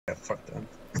fuck them.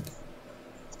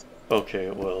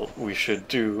 Okay, well, we should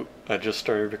do... I just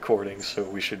started recording, so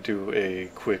we should do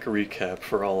a quick recap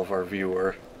for all of our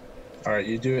viewer. Alright,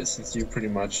 you do it since you pretty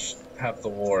much have the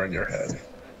lore in your head.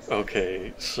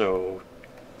 Okay, so...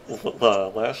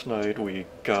 last night we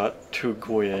got to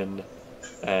Gwyn,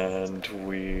 and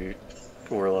we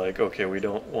were like, okay, we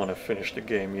don't want to finish the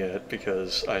game yet,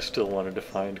 because I still wanted to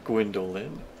find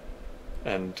Gwyndolin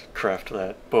and craft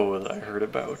that bow that I heard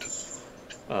about.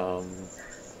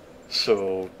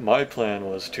 So my plan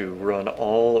was to run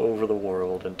all over the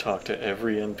world and talk to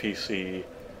every NPC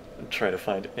and try to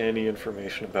find any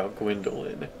information about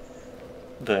Gwyndolin.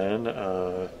 Then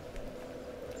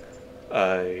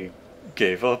I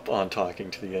gave up on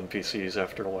talking to the NPCs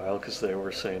after a while because they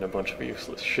were saying a bunch of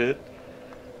useless shit,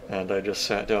 and I just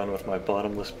sat down with my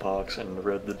bottomless box and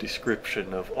read the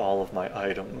description of all of my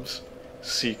items,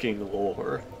 seeking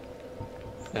lore.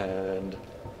 And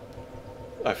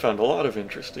I found a lot of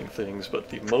interesting things, but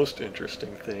the most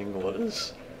interesting thing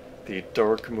was the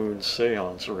Darkmoon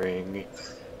Seance ring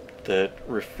that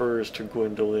refers to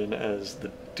Gwyndolin as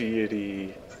the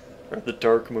deity, or the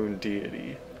Darkmoon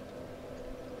deity,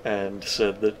 and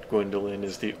said that Gwyndolin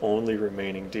is the only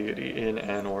remaining deity in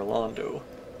Anor Londo.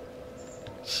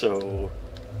 So,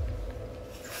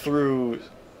 through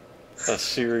a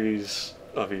series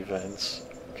of events,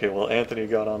 okay, well, Anthony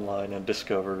got online and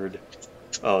discovered,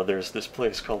 oh, there's this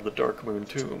place called the Darkmoon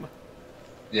Tomb.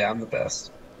 Yeah, I'm the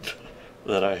best.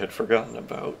 That I had forgotten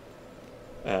about.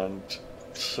 And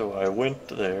so I went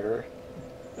there,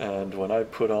 and when I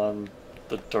put on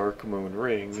the Darkmoon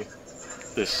ring,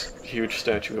 this huge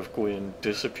statue of Gwyn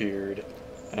disappeared,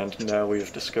 and now we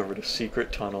have discovered a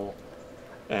secret tunnel,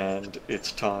 and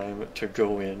it's time to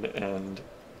go in and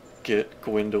get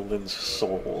Gwyndolin's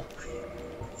soul.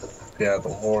 Yeah, the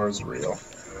lore is real.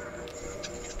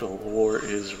 The lore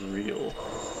is real.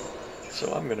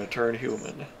 So I'm gonna turn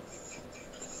human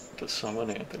to summon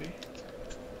Anthony.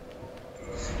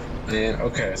 And,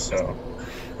 okay, so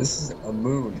this is a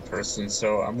moon person,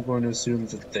 so I'm going to assume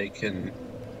that they can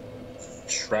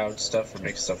shroud stuff or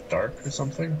make stuff dark or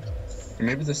something. Or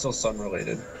maybe they're still sun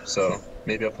related, so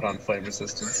maybe I'll put on flame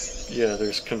resistance. Yeah,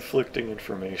 there's conflicting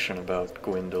information about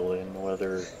Gwyndolin,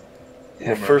 whether...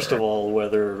 Well, first of all,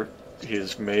 whether he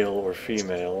is male or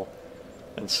female,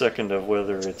 and second of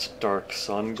whether it's Dark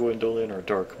Sun Gwyndolin or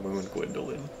Dark Moon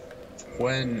Gwyndolin.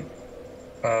 When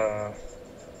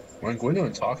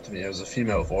Gwyndolin talked to me, it was a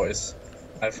female voice.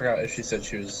 I forgot if she said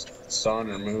she was sun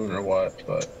or moon or what,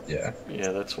 but yeah.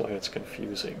 Yeah, that's why it's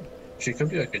confusing. She could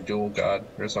be like a dual god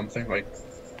or something, like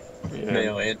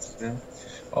male and female.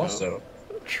 Also,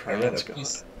 I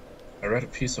read a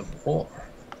piece of lore.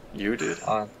 You did?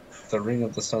 On the Ring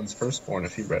of the Sun's Firstborn,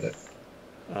 if you read it.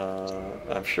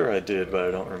 I'm sure I did, but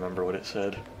I don't remember what it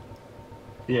said.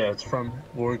 Yeah, it's from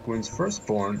Lord Gwyn's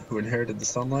firstborn, who inherited the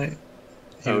sunlight.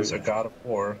 He was a god of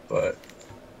war, but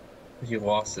he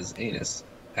lost his anus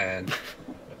and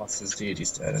lost his deity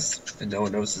status, and no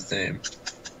one knows his name.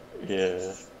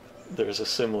 Yeah, there's a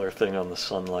similar thing on the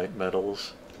sunlight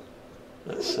medals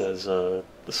that says the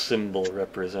symbol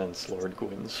represents Lord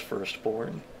Gwyn's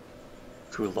firstborn,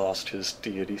 who lost his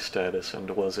deity status and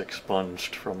was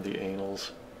expunged from the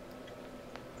annals.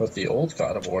 But the old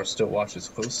god of war still watches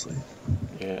closely.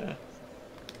 Yeah.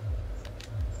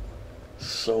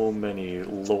 So many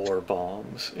lore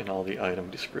bombs in all the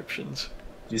item descriptions.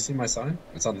 Do you see my sign?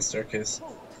 It's on the staircase.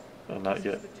 Not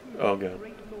yet. Oh god.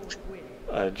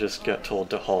 I just got told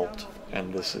to halt,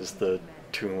 and this is the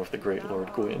tomb of the great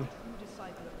Lord Gwyn.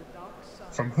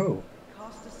 From who?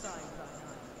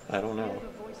 I don't know.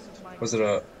 Was it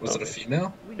a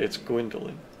female? It's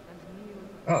Gwyndolin.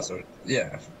 Oh, so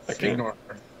yeah. I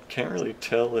can't really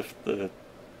tell if the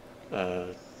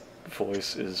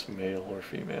voice is male or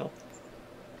female,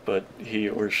 but he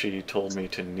or she told me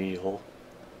to kneel.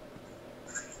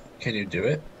 Can you do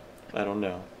it? I don't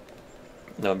know.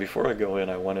 Now, before I go in,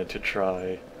 I wanted to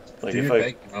try, like, do if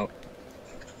I...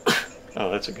 Oh,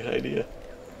 that's a good idea.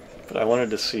 But I wanted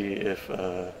to see if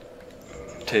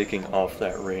taking off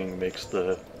that ring makes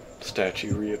the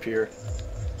statue reappear.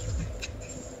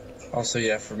 Also,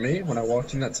 yeah, for me, when I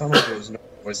walked in that tunnel, there was no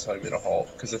voice telling me to halt,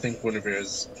 because I think Guinevere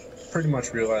has pretty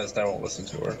much realized I won't listen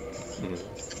to her.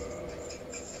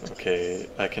 Okay,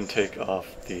 I can take off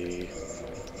the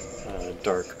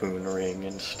Darkmoon ring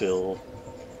and still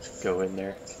go in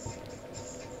there.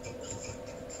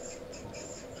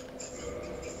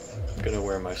 I'm gonna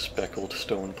wear my speckled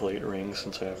stone plate ring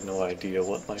since I have no idea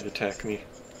what might attack me.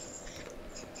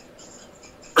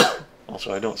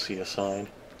 Also, I don't see a sign.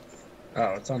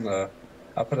 Oh, it's on the...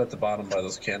 I'll put it at the bottom by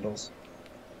those candles.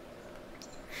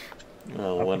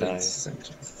 Well, when I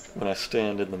When I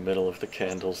stand in the middle of the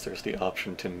candles, there's the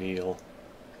option to kneel.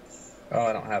 Oh,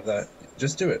 I don't have that.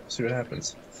 Just do it. See what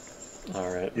happens.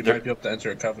 Alright. You might be able to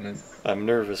enter a covenant. I'm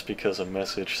nervous because a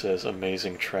message says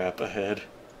amazing trap ahead.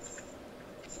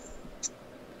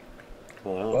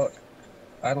 Well,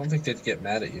 I don't think they'd get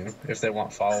mad at you if they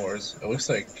want followers. It looks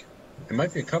like it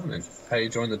might be a covenant. How you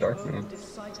join the Darkmoon.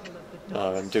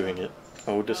 I'm doing it.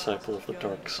 O disciple of the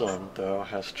Dark Sun, thou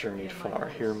hast journeyed far,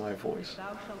 hear my voice.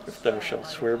 If thou shalt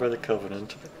swear by the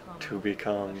covenant to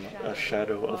become a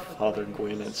shadow of Father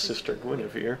Gwyn and Sister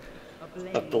Guinevere,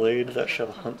 a blade that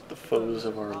shall hunt the foes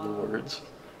of our lords,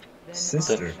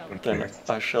 Sister, then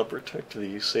I shall protect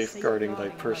thee, safeguarding thy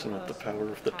person with the power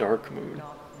of the Darkmoon.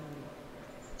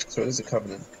 So it is a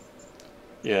covenant.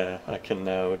 Yeah, I can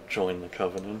now join the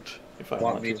covenant if I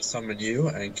want me to summon you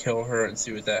and kill her and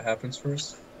see what that happens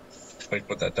first? Like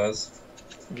what that does?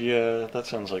 Yeah, that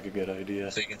sounds like a good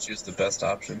idea. So you can choose the best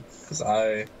option. Because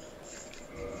I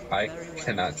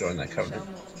cannot join that covenant.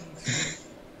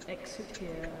 Exit here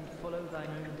and follow thine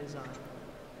own design.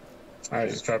 Alright,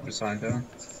 just drop your sign down.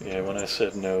 Yeah, when I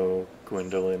said no,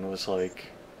 Gwyndolin was like,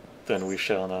 then we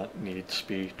shall not need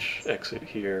speech, exit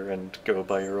here and go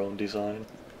by your own design.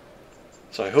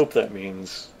 So I hope that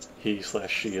means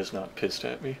he/she is not pissed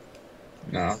at me.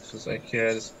 No, it's just like,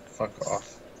 yeah, just fuck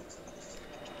off.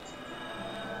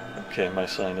 Okay, my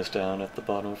sign is down at the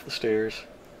bottom of the stairs.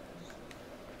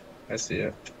 I see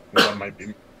it. That might be...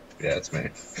 Yeah, it's me.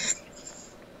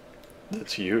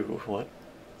 That's you, what?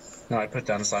 No, I put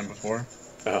down a sign before.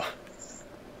 Oh.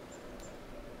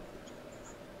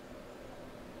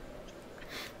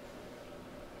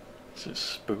 This is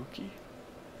spooky.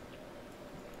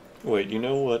 Wait, you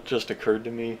know what just occurred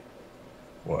to me?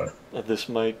 What? This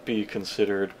might be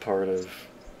considered part of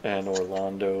Anor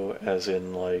Londo, as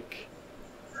in, like,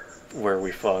 where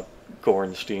we fought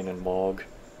Gornstein and Mog.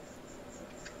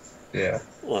 Yeah.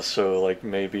 So, like,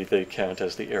 maybe they count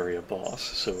as the area boss,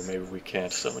 so maybe we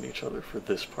can't summon each other for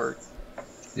this part.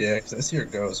 Yeah, because I see your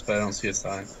ghost, but I don't see a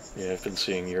sign. Yeah, I've been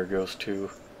seeing your ghost too.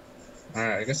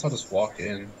 Alright, I guess I'll just walk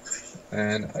in,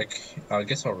 and I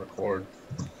guess I'll record.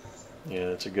 Yeah,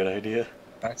 that's a good idea.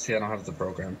 Actually, I don't have the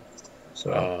program,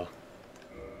 so...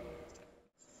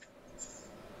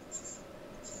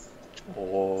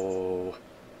 Whoa.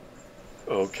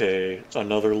 Okay,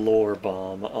 another lore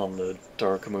bomb on the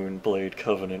Darkmoon Blade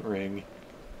Covenant ring.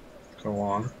 Go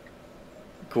on.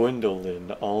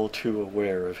 Gwyndolin, all too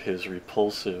aware of his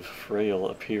repulsive, frail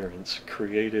appearance,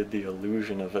 created the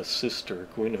illusion of a sister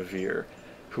Guinevere,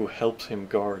 who helps him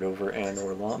guard over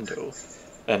Anor Londo.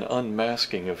 An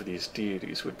unmasking of these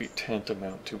deities would be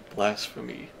tantamount to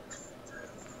blasphemy.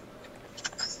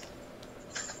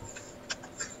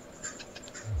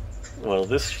 Well,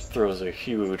 this throws a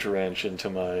huge wrench into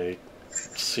my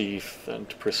Seath and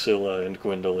Priscilla and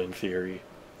Gwyndolin theory.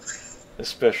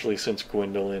 Especially since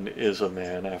Gwyndolin is a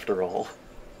man, after all.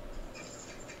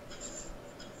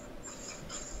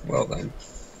 Well then.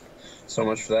 So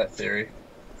much for that theory.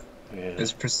 Yeah.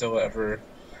 Is Priscilla ever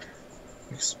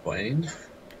explained?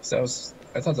 I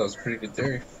thought that was a pretty good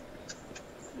theory.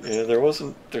 Yeah,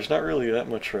 there's not really that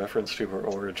much reference to her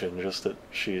origin, just that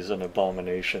she's an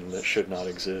abomination that should not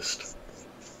exist.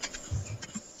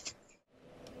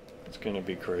 It's gonna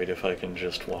be great if I can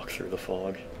just walk through the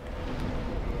fog.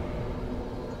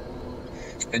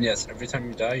 And yes, every time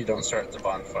you die, you don't start at the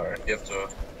bonfire. You have to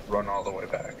run all the way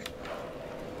back.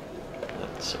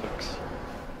 That sucks.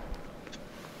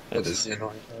 That is the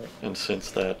annoying part. And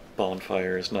since that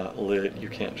bonfire is not lit, you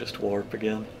can't just warp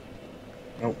again?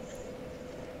 Nope.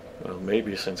 Well,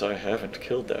 maybe since I haven't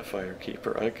killed that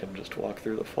firekeeper, I can just walk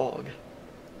through the fog.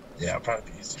 Yeah, it'll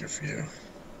probably be easier for you.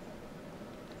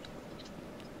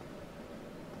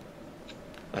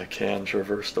 I can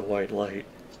traverse the white light.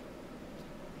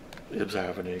 It's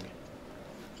happening.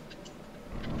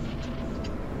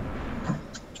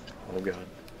 Oh god.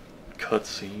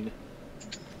 Cutscene.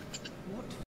 What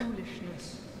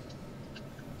foolishness.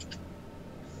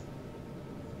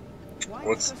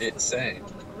 What's it saying?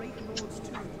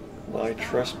 Why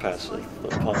trespasseth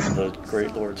upon the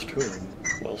great Lord's tomb,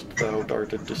 whilst thou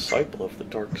art a disciple of the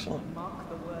Dark Sun? Mark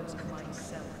the words of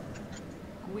myself.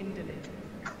 Gwyndolin.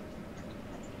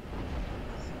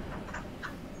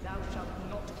 Thou shalt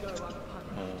not go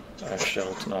unpunished. I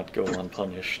shalt not go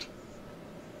unpunished.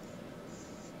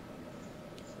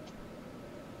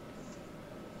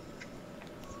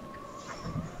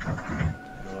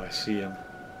 Oh, I see him.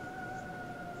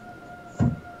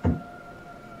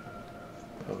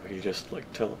 Oh, he just,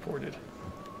 like, teleported.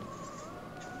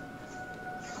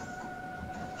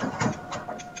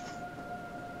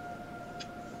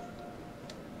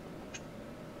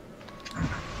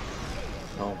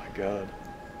 Oh my god.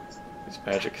 These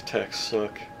magic attacks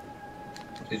suck.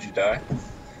 Did you die?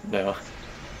 No.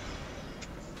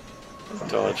 I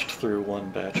dodged through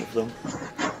one batch of them.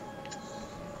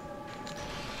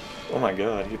 Oh my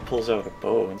god, he pulls out a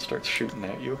bow and starts shooting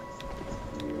at you.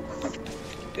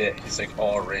 Yeah, he's like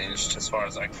all ranged as far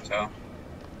as I can tell.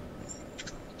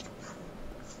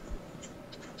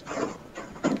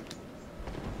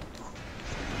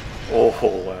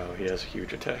 Oh wow, he has a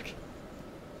huge attack.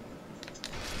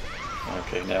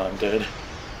 Okay, now I'm dead.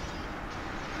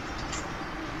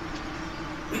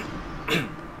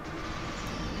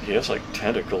 He has like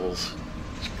tentacles.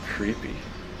 It's creepy.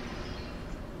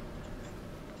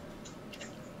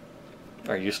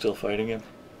 Are you still fighting him?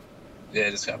 Yeah,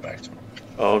 I just got back to him.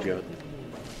 Oh good.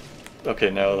 Okay,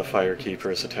 now the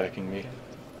Firekeeper is attacking me.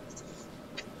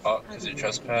 Oh, because you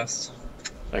trespassed?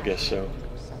 I guess so.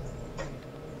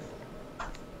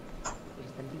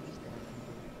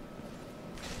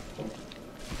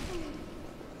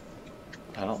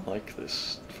 I don't like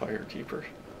this Firekeeper.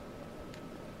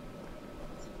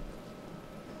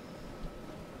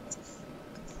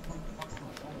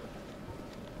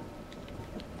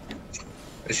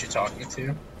 Is she talking to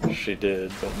you? She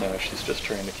did, but now she's just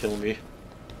trying to kill me.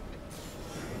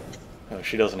 Oh,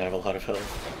 she doesn't have a lot of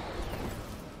health.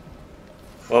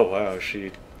 Oh wow,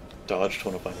 she dodged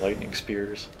one of my lightning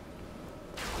spears.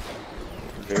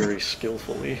 Very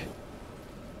skillfully.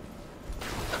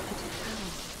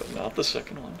 But not the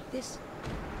second one.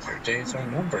 Your days are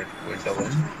numbered,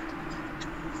 Gwyndolin.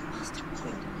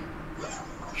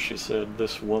 She said,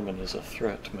 "This woman is a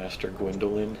threat, Master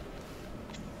Gwyndolin."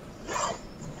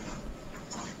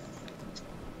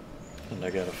 And I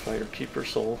got a Firekeeper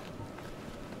soul.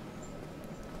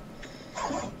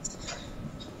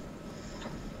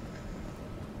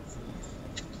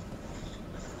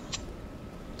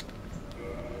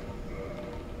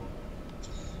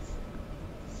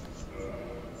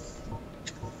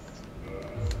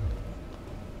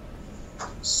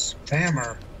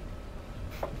 Spammer.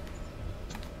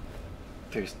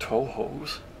 These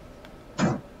Tohos.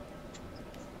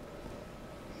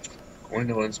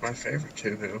 Gwyndolin's my favorite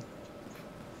Toho.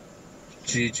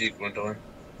 GG, Gwyndolin.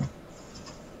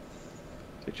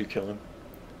 Did you kill him?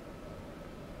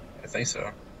 I think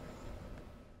so.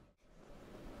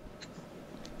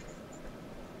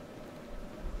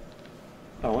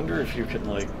 I wonder if you can,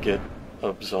 like, get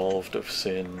absolved of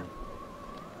sin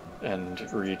and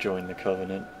rejoin the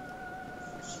Covenant.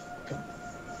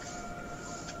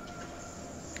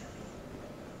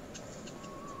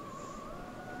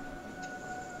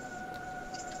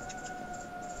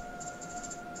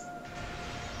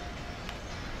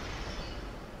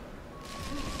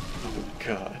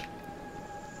 God.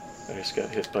 I just got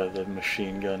hit by the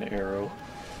machine gun arrow.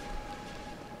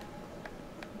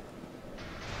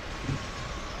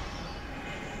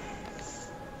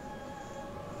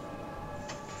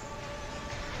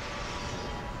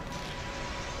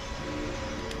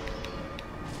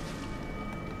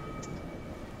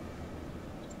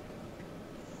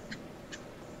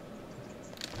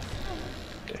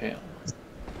 Damn.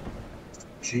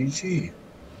 GG.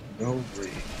 No re.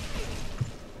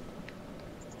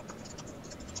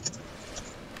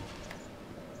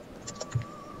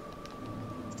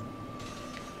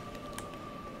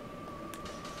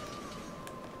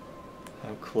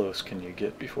 How close can you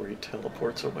get before he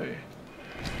teleports away?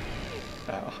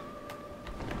 Ow.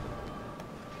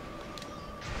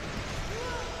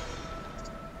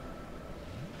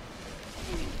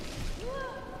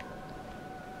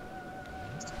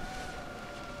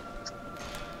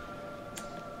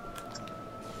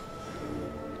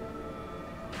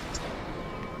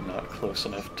 Not close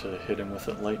enough to hit him with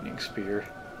a lightning spear.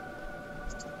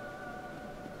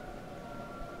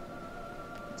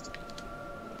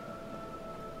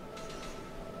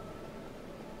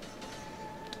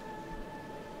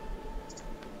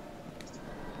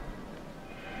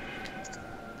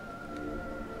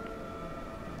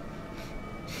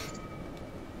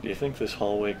 Do you think this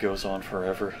hallway goes on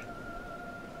forever?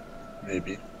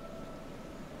 Maybe.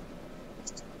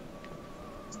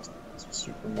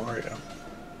 Super Mario.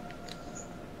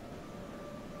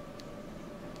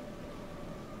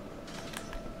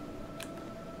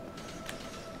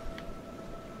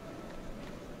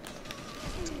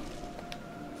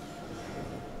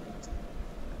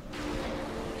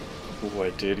 Ooh, I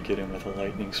did get him with a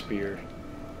lightning spear.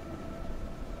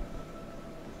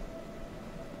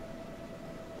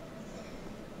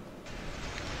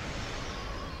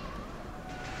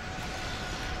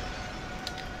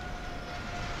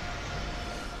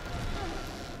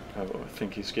 Oh, I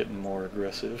think he's getting more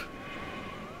aggressive.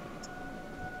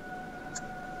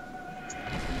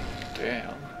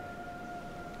 Damn.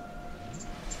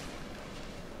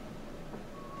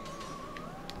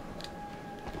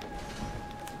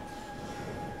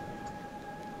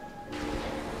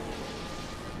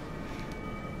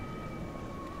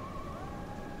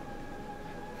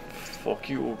 Fuck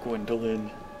you, Gwyndolin.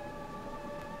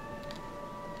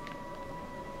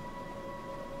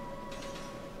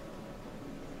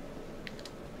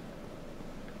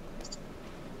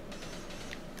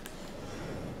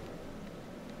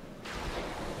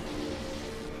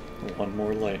 One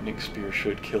more lightning spear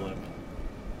should kill him.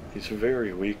 He's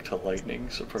very weak to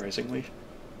lightning, surprisingly.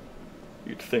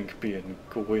 You'd think being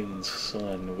Gwyn's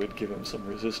son would give him some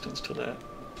resistance to that.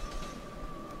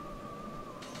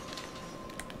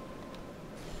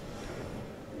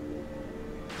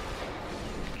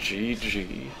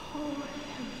 GG.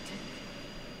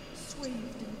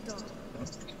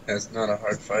 It's not a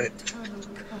hard fight.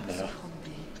 No.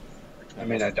 I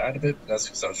mean, I died a bit, but that's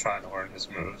because I was trying to learn his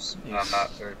moves, and I'm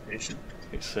not very patient.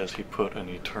 He says he put an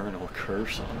eternal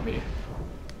curse on me.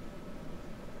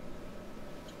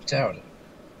 Doubt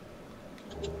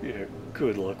it. Yeah,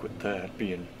 good luck with that,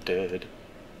 being dead.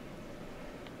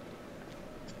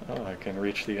 Oh, I can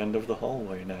reach the end of the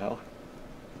hallway now.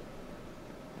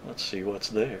 Let's see what's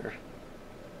there.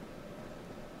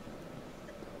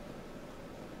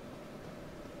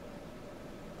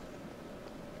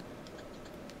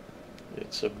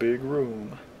 It's a big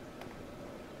room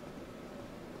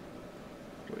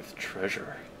with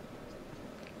treasure.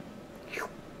 Oh,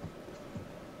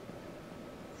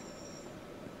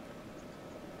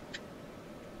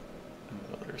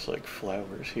 there's like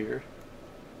flowers here.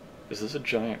 Is this a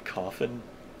giant coffin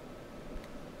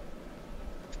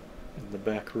in the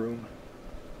back room?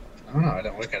 I don't know, I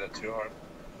don't look at it too hard.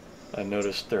 I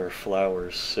noticed there are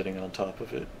flowers sitting on top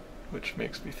of it, which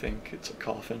makes me think it's a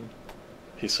coffin.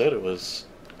 He said it was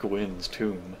Gwyn's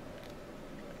tomb.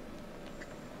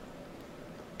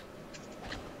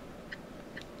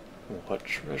 What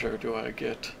treasure do I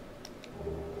get?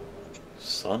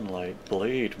 Sunlight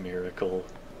blade miracle.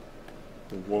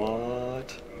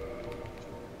 What?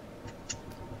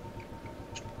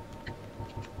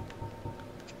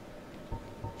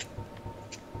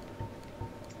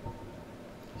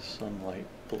 Sunlight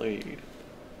blade.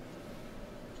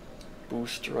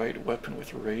 Boost right weapon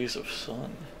with rays of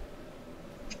sun.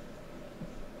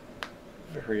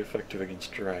 Very effective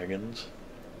against dragons.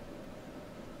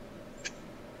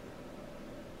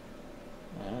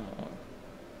 Ah.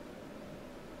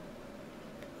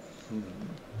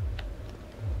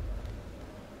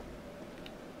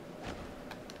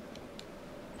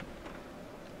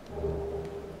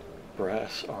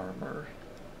 Brass armor.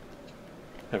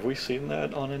 Have we seen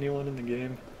that on anyone in the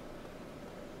game?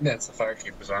 Yeah, it's the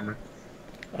Firekeeper's armor.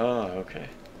 Ah, okay.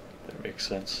 That makes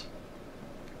sense.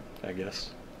 I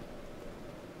guess.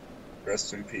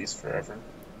 Rest in peace forever.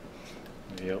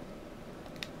 Yep.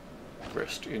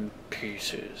 Rest in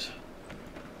pieces.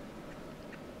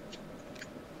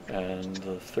 And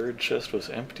the third chest was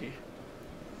empty.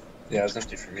 Yeah, it was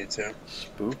empty for me too.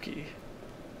 Spooky.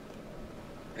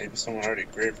 Maybe someone already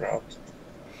grave robbed.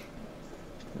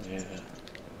 Yeah.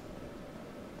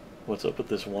 What's up with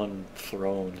this one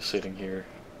throne sitting here?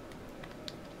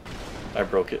 I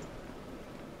broke it.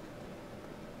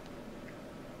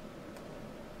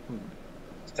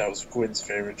 That was Gwyn's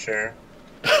favorite chair.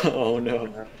 Oh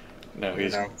no. Now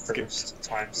he's now cursed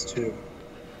times 2.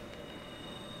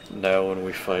 Now when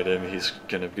we fight him, he's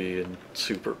gonna be in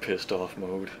super pissed off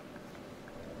mode.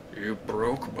 You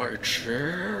broke my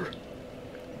chair?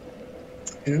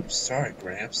 Oops, sorry,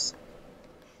 Gramps.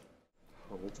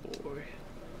 Oh boy.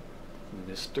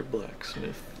 Mr.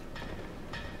 Blacksmith.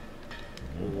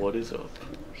 What is up?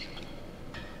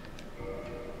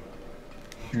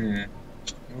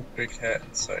 No big hat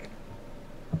in sight.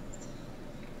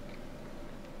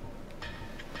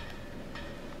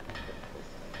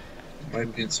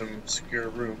 Might be in some obscure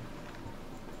room.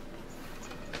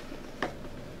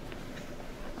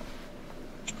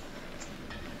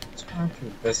 Time to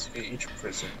investigate each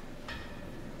prison.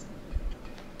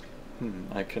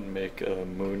 I can make a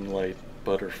moonlight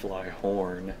butterfly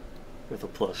horn with a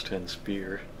 +10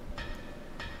 spear.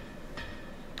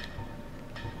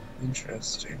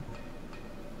 Interesting.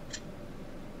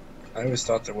 I always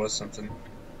thought there was something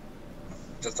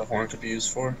that the horn could be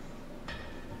used for.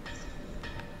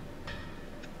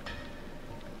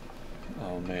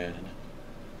 Oh man.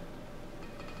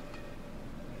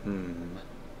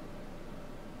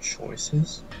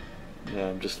 Choices? Yeah,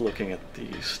 I'm just looking at the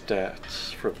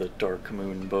stats for the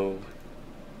Darkmoon Bow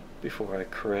before I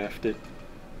craft it.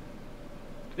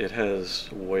 It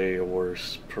has way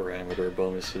worse parameter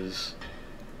bonuses.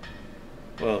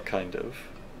 Well, kind of.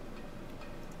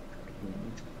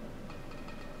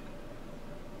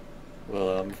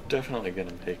 Well, I'm definitely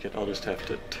gonna make it. I'll just have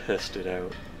to test it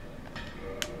out.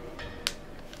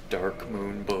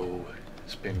 Darkmoon Bow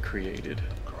has been created.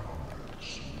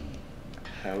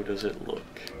 How does it look?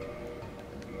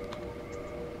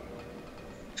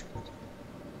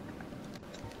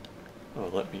 Oh,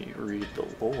 let me read the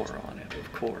lore on it,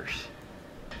 of course.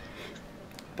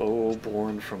 Bow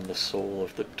born from the soul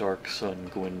of the dark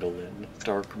sun Gwyndolin,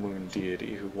 Darkmoon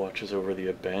deity who watches over the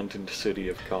abandoned city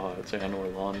of gods,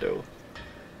 Anor Londo.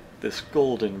 This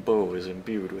golden bow is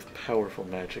imbued with powerful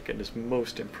magic and is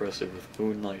most impressive with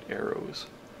moonlight arrows.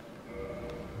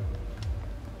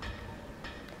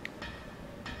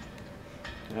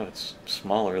 Oh, it's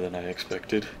smaller than I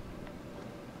expected.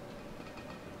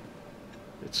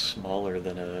 It's smaller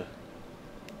than a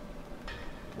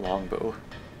longbow.